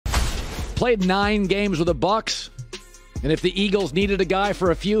played 9 games with the Bucs, and if the Eagles needed a guy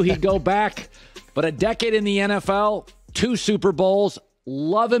for a few, he'd go back. But a decade in the NFL, 2 Super Bowls,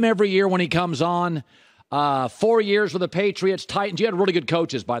 love him every year when he comes on. 4 years with the Patriots, Titans. You had really good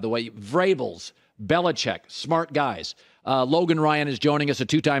coaches, by the way. Vrabels, Belichick, smart guys. Logan Ryan is joining us, a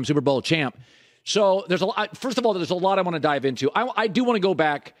 2-time Super Bowl champ. So there's a lot. First of all, there's a lot I want to dive into. I do want to go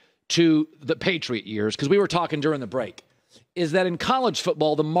back to the Patriot years because we were talking during the break. Is that in college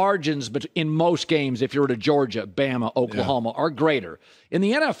football, the margins in most games, if you're to Georgia, Bama, Oklahoma, are greater. In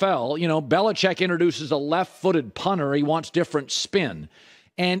the NFL, Belichick introduces a left-footed punter. He wants different spin.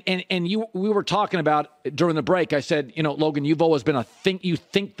 And we were talking about during the break. I said, Logan, you've always been you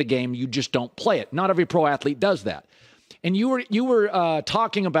think the game, you just don't play it. Not every pro athlete does that. And you were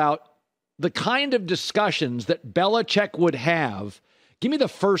talking about the kind of discussions that Belichick would have. Give me the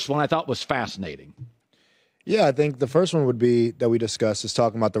first one I thought was fascinating. Yeah, I think the first one would be that we discussed is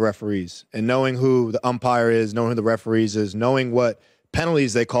talking about the referees and knowing who the umpire is, knowing who the referees is, knowing what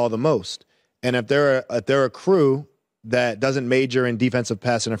penalties they call the most. And if they're a crew that doesn't major in defensive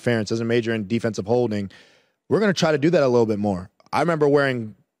pass interference, doesn't major in defensive holding, we're going to try to do that a little bit more. I remember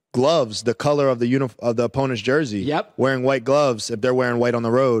wearing gloves, the color of the of the opponent's jersey. Yep. Wearing white gloves if they're wearing white on the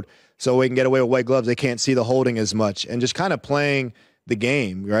road, so we can get away with white gloves. They can't see the holding as much, and just kind of playing the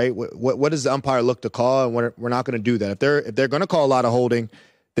game, right? What does the umpire look to call? And we're not going to do that. If they're going to call a lot of holding,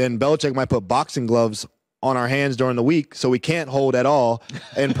 then Belichick might put boxing gloves on our hands during the week, so we can't hold at all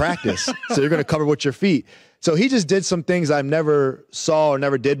in practice. So you're going to cover with your feet. So he just did some things I've never saw or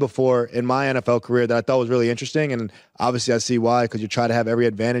never did before in my NFL career that I thought was really interesting. And obviously I see why, because you try to have every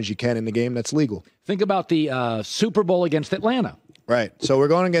advantage you can in the game that's legal. Think about the Super Bowl against Atlanta. Right. So we're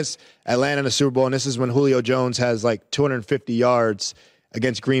going against Atlanta in the Super Bowl, and this is when Julio Jones has like 250 yards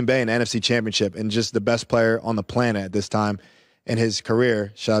against Green Bay in the NFC Championship, and just the best player on the planet at this time in his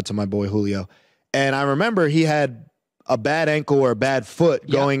career. Shout out to my boy Julio. And I remember he had a bad ankle or a bad foot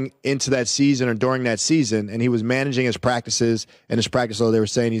going into that season or during that season, and he was managing his practices, and his practice, they were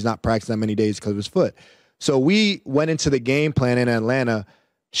saying he's not practicing that many days because of his foot. So we went into the game plan in Atlanta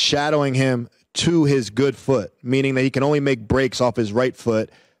shadowing him to his good foot, meaning that he can only make breaks off his right foot.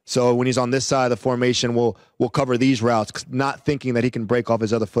 So when he's on this side of the formation, we'll cover these routes, not thinking that he can break off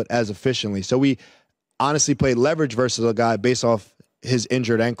his other foot as efficiently. So we honestly played leverage versus a guy based off his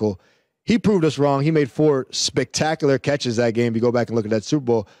injured ankle. He proved us wrong. He made 4 spectacular catches that game if you go back and look at that Super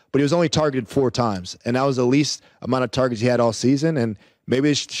Bowl, but he was only targeted 4 times, and that was the least amount of targets he had all season. And maybe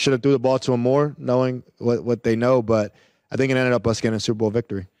they should have threw the ball to him more, knowing what they know, but I think it ended up us getting a Super Bowl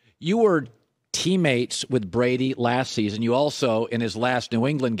victory. You were teammates with Brady last season. You also, in his last New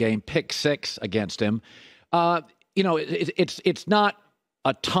England game, picked 6 against him. It's not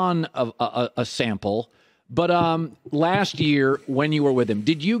a ton of a sample, but last year when you were with him,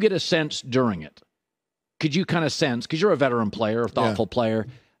 did you get a sense during it? Could you kind of sense, because you're a veteran player, a thoughtful player,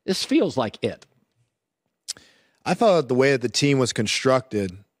 this feels like it? I felt the way that the team was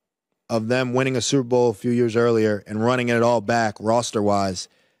constructed, of them winning a Super Bowl a few years earlier and running it all back roster-wise,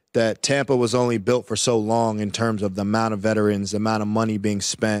 that Tampa was only built for so long in terms of the amount of veterans, the amount of money being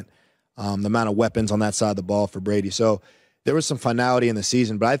spent, the amount of weapons on that side of the ball for Brady. So there was some finality in the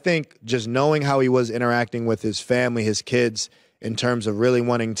season. But I think just knowing how he was interacting with his family, his kids, in terms of really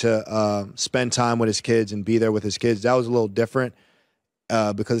wanting to spend time with his kids and be there with his kids, that was a little different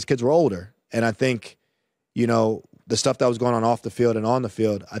because his kids were older. And I think, the stuff that was going on off the field and on the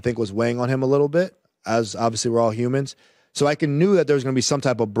field, I think was weighing on him a little bit, as obviously we're all humans. So I knew that there was going to be some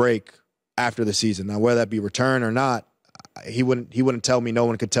type of break after the season. Now, whether that be return or not, he wouldn't tell me. No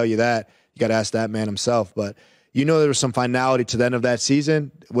one could tell you that. You got to ask that man himself. But there was some finality to the end of that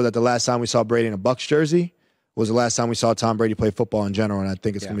season. Was that the last time we saw Brady in a Bucs jersey? Was the last time we saw Tom Brady play football in general? And I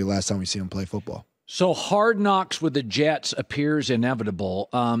think it's going to be the last time we see him play football. So Hard Knocks with the Jets appears inevitable.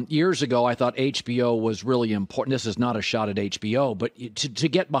 Years ago, I thought HBO was really important. This is not a shot at HBO, but to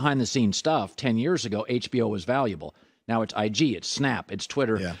get behind-the-scenes stuff 10 years ago, HBO was valuable. Now it's IG, it's Snap, it's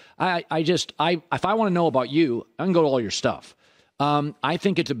Twitter. Yeah. If I want to know about you, I can go to all your stuff. I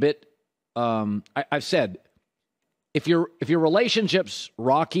think it's a bit. I've said, if your relationship's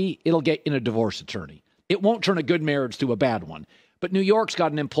rocky, it'll get in a divorce attorney. It won't turn a good marriage to a bad one. But New York's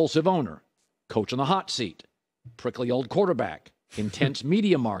got an impulsive owner, coach on the hot seat, prickly old quarterback, intense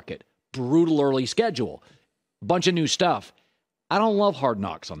media market, brutal early schedule, bunch of new stuff. I don't love Hard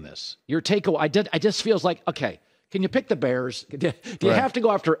Knocks on this. Your takeaway, I just feels like, okay. Can you pick the Bears? Do you have to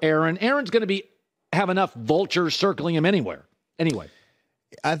go after Aaron? Aaron's going to have enough vultures circling him anywhere. Anyway.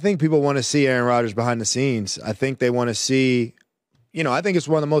 I think people want to see Aaron Rodgers behind the scenes. I think they want to see, I think it's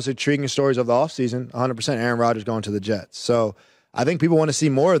one of the most intriguing stories of the offseason, 100% Aaron Rodgers going to the Jets. So I think people want to see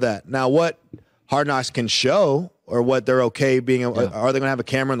more of that. Now, what Hard Knocks can show, or what they're okay being, are they going to have a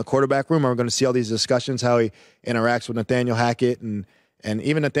camera in the quarterback room? Are we going to see all these discussions, how he interacts with Nathaniel Hackett, and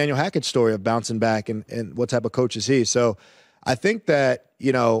even Nathaniel Hackett's story of bouncing back and what type of coach is he? So I think that,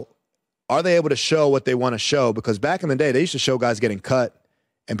 are they able to show what they want to show? Because back in the day, they used to show guys getting cut,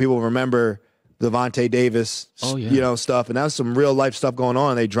 and people remember Levante Davis, stuff, and that was some real life stuff going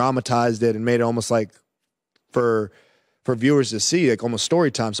on. They dramatized it and made it almost like for viewers to see, like almost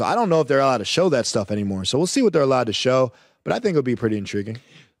story time. So I don't know if they're allowed to show that stuff anymore. So we'll see what they're allowed to show, but I think it'll be pretty intriguing.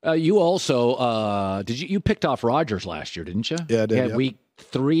 You also you picked off Rodgers last year, didn't you? Yeah, I did. Yeah. Week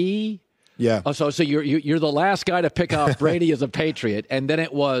 3. Yeah. Oh, so you're the last guy to pick off Brady as a Patriot, and then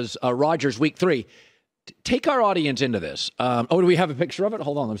it was Rodgers week 3. Take our audience into this. Do we have a picture of it?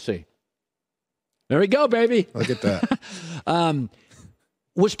 Hold on, let's see. There we go, baby. Look at that.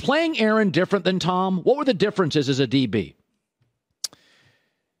 Was playing Aaron different than Tom? What were the differences as a DB?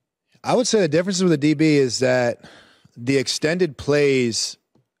 I would say the difference with a DB is that the extended plays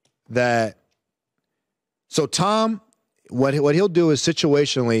so Tom, what he'll do is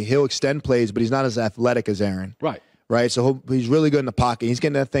situationally, he'll extend plays, but he's not as athletic as Aaron. Right? So he's really good in the pocket. He's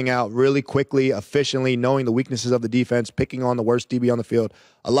getting that thing out really quickly, efficiently, knowing the weaknesses of the defense, picking on the worst DB on the field,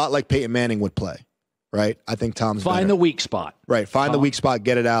 a lot like Peyton Manning would play. Right? I think Tom's Find better. the weak spot. Right. Find the weak spot,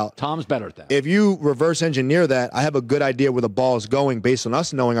 get it out. Tom's better at that. If you reverse engineer that, I have a good idea where the ball is going based on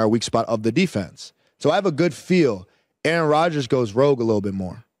us knowing our weak spot of the defense. So I have a good feel. Aaron Rodgers goes rogue a little bit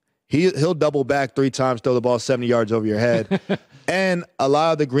more. He'll double back 3 times, throw the ball 70 yards over your head. And a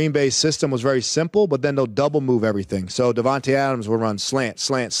lot of the Green Bay system was very simple, but then they'll double move everything. So Devontae Adams will run slant,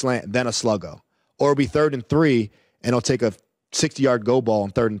 slant, slant, then a sluggo. Or it'll be 3rd and 3, and he'll take a 60-yard go ball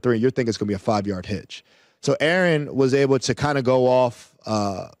on 3rd and 3. You're thinking it's going to be a 5-yard hitch. So Aaron was able to kind of go off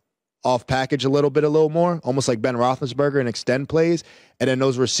package a little more, almost like Ben Roethlisberger, and extend plays. And then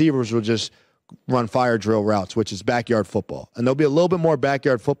those receivers will just run fire drill routes, which is backyard football. And there'll be a little bit more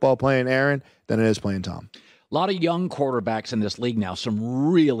backyard football playing Aaron than it is playing Tom. A lot of young quarterbacks in this league now, some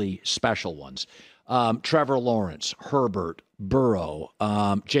really special ones. Trevor Lawrence, Herbert, Burrow,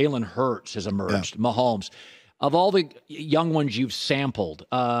 Jalen Hurts has emerged, Mahomes. Of all the young ones you've sampled,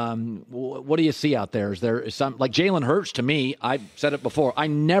 what do you see out there? Is there some, like Jalen Hurts, to me, I've said it before, I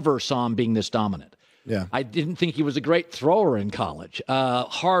never saw him being this dominant. Yeah. I didn't think he was a great thrower in college.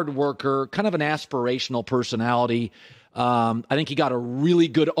 Hard worker, kind of an aspirational personality. I think he got a really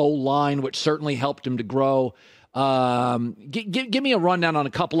good O-line, which certainly helped him to grow. Give me a rundown on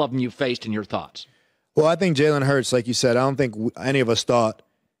a couple of them you faced and your thoughts. Well, I think Jalen Hurts, like you said, I don't think any of us thought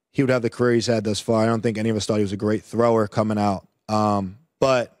he would have the career he's had thus far. I don't think any of us thought he was a great thrower coming out.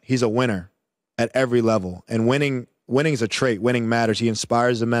 But he's a winner at every level. And winning is a trait. Winning matters. He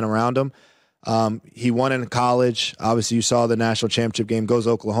inspires the men around him. He won in college. Obviously, you saw the national championship game. Goes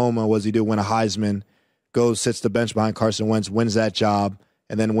to Oklahoma. What does he do? Win a Heisman. Goes, sits the bench behind Carson Wentz, wins that job,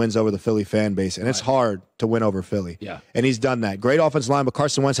 and then wins over the Philly fan base. And it's hard to win over Philly. Yeah. And he's done that. Great offensive line, but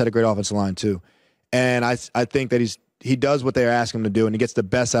Carson Wentz had a great offensive line too. And I think that he does what they're asking him to do, and he gets the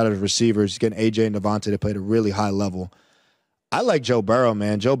best out of his receivers. He's getting AJ and Devontae to play at a really high level. I like Joe Burrow,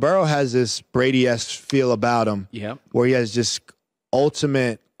 man. Joe Burrow has this Brady-esque feel about him, where he has just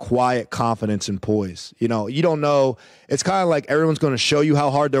ultimate quiet confidence and poise. You don't know. It's kind of like everyone's going to show you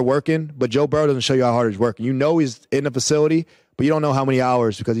how hard they're working, but Joe Burrow doesn't show you how hard he's working. You know he's in the facility, but you don't know how many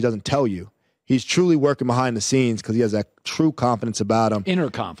hours because he doesn't tell you. He's truly working behind the scenes because he has that true confidence about him. Inner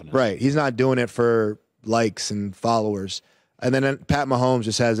confidence. Right. He's not doing it for likes and followers. And then Pat Mahomes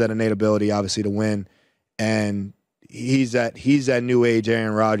just has that innate ability, obviously, to win. And he's that new age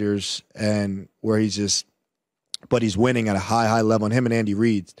Aaron Rodgers, and where but he's winning at a high level. And him and Andy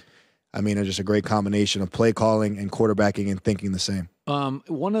Reid, I mean, are just a great combination of play calling and quarterbacking and thinking the same.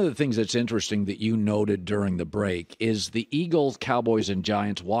 One of the things that's interesting that you noted during the break is the Eagles, Cowboys, and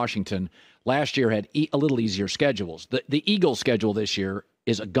Giants, Washington, last year had a little easier schedules. The Eagles' schedule this year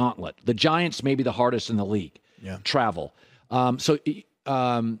is a gauntlet. The Giants may be the hardest in the league. Yeah. Travel. So you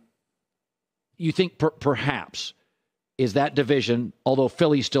think perhaps is that division, although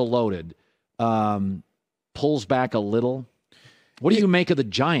Philly's still loaded, pulls back a little? What do you make of the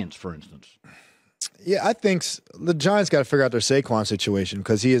Giants, for instance? Yeah, I think the Giants got to figure out their Saquon situation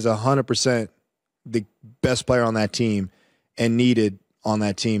because he is 100% the best player on that team and needed on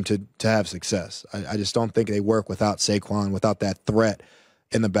that team to have success. I just don't think they work without Saquon, without that threat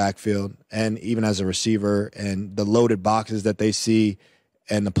in the backfield, and even as a receiver, and the loaded boxes that they see,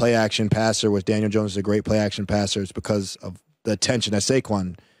 and the play action passer, which Daniel Jones is a great play action passer, it's because of the attention that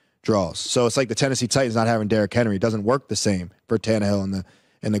Saquon draws. So it's like the Tennessee Titans not having Derrick Henry. It doesn't work the same for Tannehill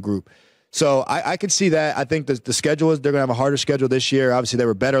in the group. So I could see that. I think the schedule is they're going to have a harder schedule this year. Obviously, they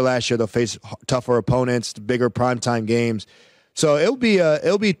were better last year. They'll face tougher opponents, bigger primetime games. So it'll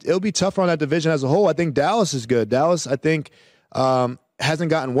be tougher on that division as a whole. I think Dallas is good. Dallas, I think, hasn't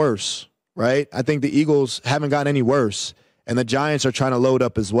gotten worse, right? I think the Eagles haven't gotten any worse, and the Giants are trying to load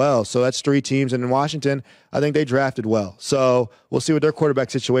up as well. So that's 3 teams. And in Washington, I think they drafted well. So we'll see what their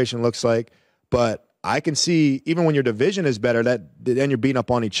quarterback situation looks like. But I can see, even when your division is better, that then you're beating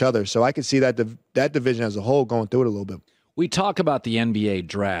up on each other. So I can see that that division as a whole going through it a little bit. We talk about the NBA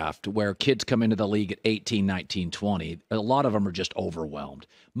draft where kids come into the league at 18, 19, 20. A lot of them are just overwhelmed.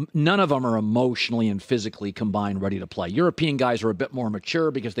 None of them are emotionally and physically combined ready to play. European guys are a bit more mature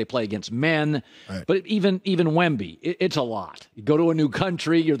because they play against men. Right. But even Wemby, it's a lot. You go to a new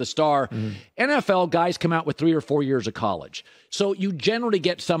country, you're the star. Mm-hmm. NFL guys come out with 3 or 4 years of college. So you generally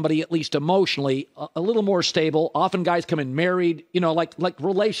get somebody, at least emotionally, a little more stable. Often guys come in married, like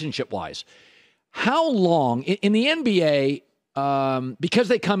relationship-wise. How long in the NBA, because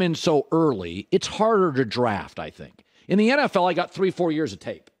they come in so early, it's harder to draft, I think. In the NFL, I got 3-4 years of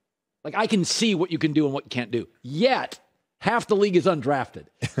tape. Like, I can see what you can do and what you can't do. Yet, half the league is undrafted.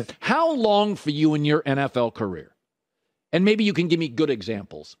 How long for you in your NFL career? And maybe you can give me good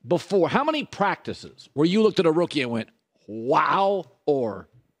examples. Before, how many practices where you looked at a rookie and went, wow, or,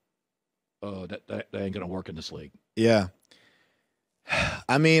 oh, that ain't going to work in this league? Yeah.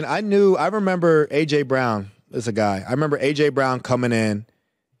 I mean, I remember A.J. Brown as a guy. I remember A.J. Brown coming in,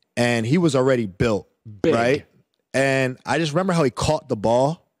 and he was already built, big, right? And I just remember how he caught the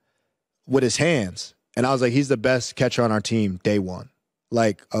ball with his hands. And I was like, he's the best catcher on our team day one,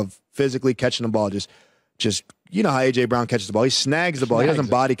 like of physically catching the ball. Just you know how A.J. Brown catches the ball. He snags the ball. He doesn't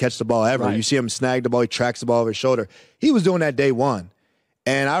body catch the ball ever. Right. You see him snag the ball. He tracks the ball over his shoulder. He was doing that day one.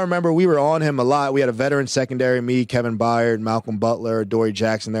 And I remember we were on him a lot. We had a veteran secondary, me, Kevin Byard, Malcolm Butler, Dory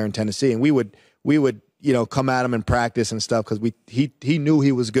Jackson there in Tennessee. And we would come at him in practice and stuff because he knew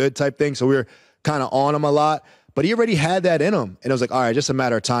he was good type thing. So we were kind of on him a lot. But he already had that in him. And it was like, all right, just a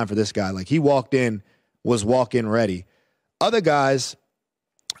matter of time for this guy. Like, he walked in, was walk-in ready. Other guys,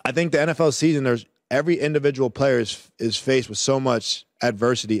 I think the NFL season, every individual player is faced with so much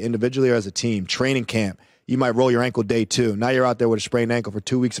adversity individually or as a team. Training camp. You might roll your ankle day 2. Now you're out there with a sprained ankle for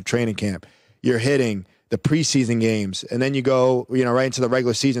 2 weeks of training camp. You're hitting the preseason games, and then you go, right into the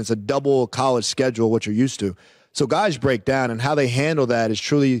regular season. It's a double college schedule, what you're used to. So guys break down, and how they handle that is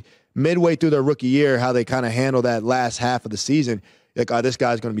truly midway through their rookie year, how they kind of handle that last half of the season. Like, oh, this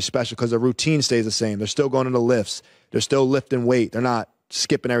guy's going to be special because the routine stays the same. They're still going into lifts. They're still lifting weight. They're not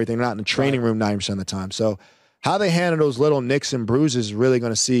skipping everything. They're not in the training room 90% of the time. So how they handle those little nicks and bruises is really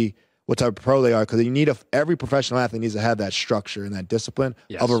going to see what type of pro they are, because every professional athlete needs to have that structure and that discipline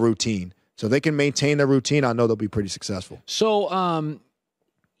of a routine. So if they can maintain their routine, I know they'll be pretty successful. So,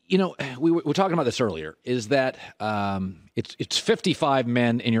 we were talking about this earlier, is that it's 55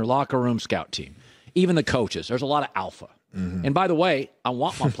 men in your locker room scout team, even the coaches. There's a lot of alpha. Mm-hmm. And by the way, I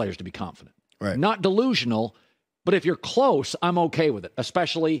want my players to be confident. Right. Not delusional, but if you're close, I'm okay with it,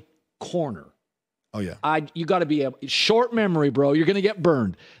 especially corner. Oh, yeah. You got to be short memory, bro. You're going to get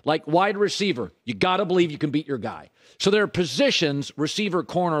burned. Like wide receiver, you got to believe you can beat your guy. So there are positions, receiver,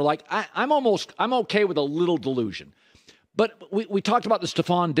 corner, like I'm okay with a little delusion. But we talked about the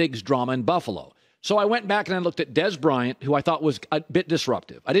Stephon Diggs drama in Buffalo. So I went back and I looked at Dez Bryant, who I thought was a bit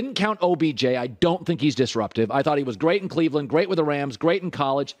disruptive. I didn't count OBJ. I don't think he's disruptive. I thought he was great in Cleveland, great with the Rams, great in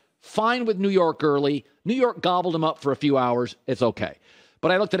college, fine with New York early. New York gobbled him up for a few hours. It's okay. But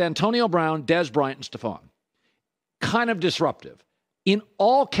I looked at Antonio Brown, Dez Bryant, and Stephon. Kind of disruptive. In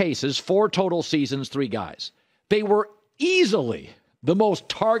all cases, 4 total seasons, 3 guys. They were easily the most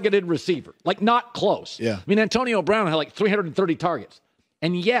targeted receiver. Like, not close. Yeah. I mean, Antonio Brown had like 330 targets.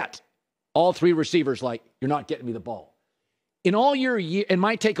 And yet, all 3 receivers, like, you're not getting me the ball. In all your year, and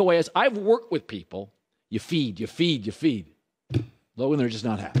my takeaway is, I've worked with people. You feed. Logan, they're just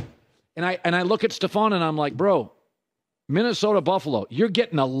not happy. And I look at Stephon and I'm like, bro, Minnesota, Buffalo, you're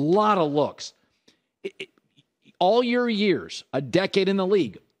getting a lot of looks. All your years, a decade in the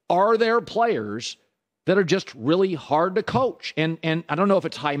league, are there players that are just really hard to coach? And I don't know if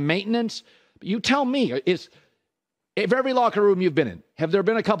it's high maintenance, but you tell me, if every locker room you've been in, have there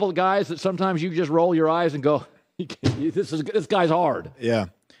been a couple of guys that sometimes you just roll your eyes and go, this guy's hard? Yeah.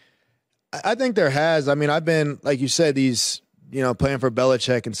 I think there has. I mean, I've been, like you said, these, playing for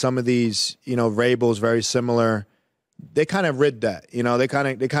Belichick, and some of these, Rabels, very similar. They kind of rid that,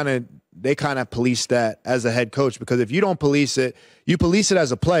 they kind of police that as a head coach, because if you don't police it, you police it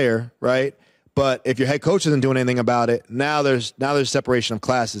as a player, right? But if your head coach isn't doing anything about it, now there's separation of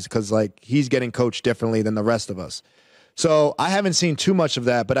classes, because like he's getting coached differently than the rest of us. So I haven't seen too much of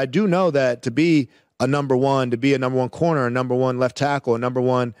that, but I do know that to be a number one corner, a number one left tackle, a number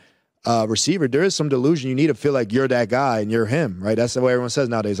one receiver, there is some delusion. You need to feel like you're that guy and you're him, right? That's the way everyone says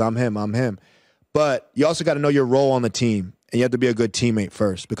nowadays, I'm him. But you also got to know your role on the team, and you have to be a good teammate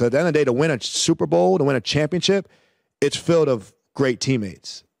first. Because at the end of the day, to win a Super Bowl, to win a championship, it's filled of great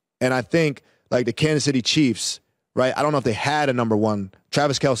teammates. And I think like the Kansas City Chiefs, right? I don't know if they had a number one.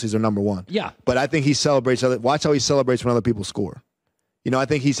 Travis Kelce's their number one. Yeah. But I think he celebrates. Watch how he celebrates when other people score. I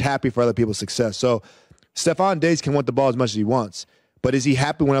think he's happy for other people's success. So Stephon Diggs can want the ball as much as he wants. But is he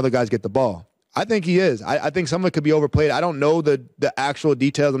happy when other guys get the ball? I think he is. I think some of it could be overplayed. I don't know the actual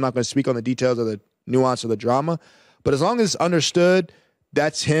details. I'm not going to speak on the details of the nuance of the drama. But as long as it's understood,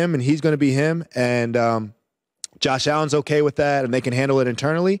 that's him and he's going to be him. And Josh Allen's okay with that and they can handle it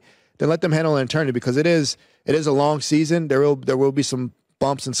internally, then let them handle it internally because it is a long season. There will be some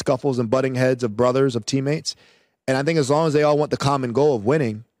bumps and scuffles and butting heads of brothers, of teammates. And I think as long as they all want the common goal of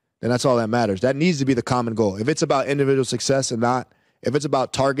winning, then that's all that matters. That needs to be the common goal. If it's about individual success and if it's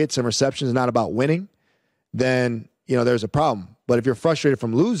about targets and receptions and not about winning, then, there's a problem. But if you're frustrated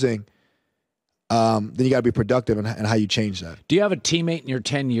from losing, then you got to be productive in how you change that. Do you have a teammate in your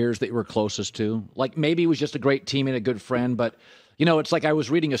 10 years that you were closest to? Like maybe he was just a great teammate, a good friend, but it's like I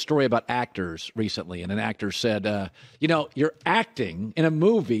was reading a story about actors recently, and an actor said, you're acting in a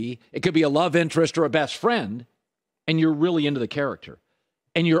movie. It could be a love interest or a best friend, and you're really into the character.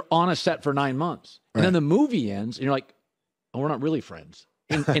 And you're on a set for 9 months. And then the movie ends, and you're like, oh, we're not really friends.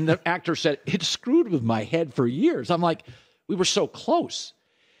 And the actor said, it screwed with my head for years. I'm like, we were so close.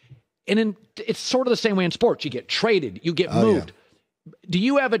 And it's sort of the same way in sports. You get traded. You get moved. Yeah. Do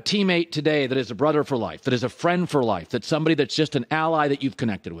you have a teammate today that is a brother for life, that is a friend for life, that's somebody that's just an ally that you've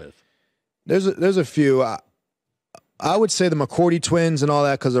connected with? There's a few. I would say the McCourty twins and all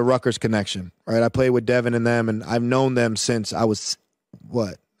that because of Rutgers connection, right? I played with Devin and them, and I've known them since I was,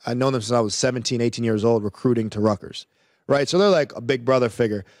 I know them since I was 17, 18 years old recruiting to Rutgers, right? So they're like a big brother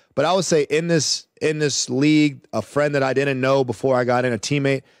figure. But I would say in this league, a friend that I didn't know before I got in, a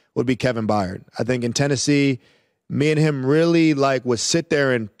teammate, would be Kevin Byard. I think in Tennessee, me and him really would sit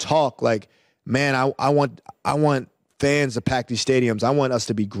there and talk like, man, I want fans to pack these stadiums. I want us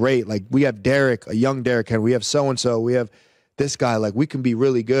to be great. Like we have Derek, a young Derek Henry. We have so-and-so. We have this guy. Like we can be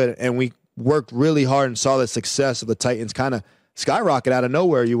really good. And we worked really hard and saw the success of the Titans kind of skyrocket out of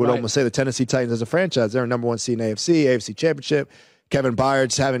nowhere. You would almost say the Tennessee Titans as a franchise. They're number one seed in AFC Championship. Kevin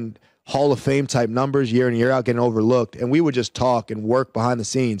Byard's having Hall of Fame type numbers year in and year out, getting overlooked. And we would just talk and work behind the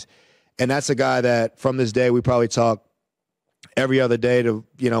scenes. And that's a guy that from this day, we probably talk every other day to,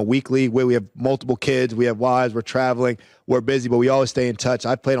 weekly, where we have multiple kids, we have wives, we're traveling, we're busy, but we always stay in touch.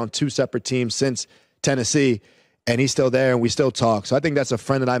 I've played on 2 separate teams since Tennessee, and he's still there and we still talk. So I think that's a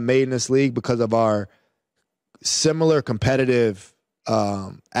friend that I made in this league because of our similar competitive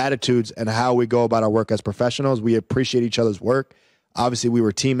attitudes and how we go about our work as professionals. We appreciate each other's work. Obviously, we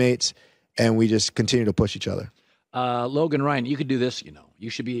were teammates, and we just continue to push each other. Logan Ryan, you could do this, You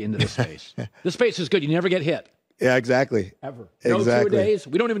should be into this space. This space is good. You never get hit. Yeah, exactly. Ever. Exactly. No 2 days.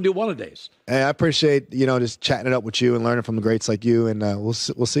 We don't even do 1 a days. Hey, I appreciate, just chatting it up with you and learning from the greats like you, and we'll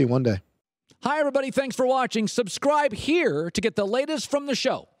see you one day. Hi, everybody. Thanks for watching. Subscribe here to get the latest from the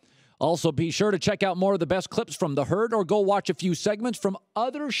show. Also, be sure to check out more of the best clips from The Herd or go watch a few segments from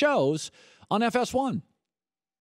other shows on FS1.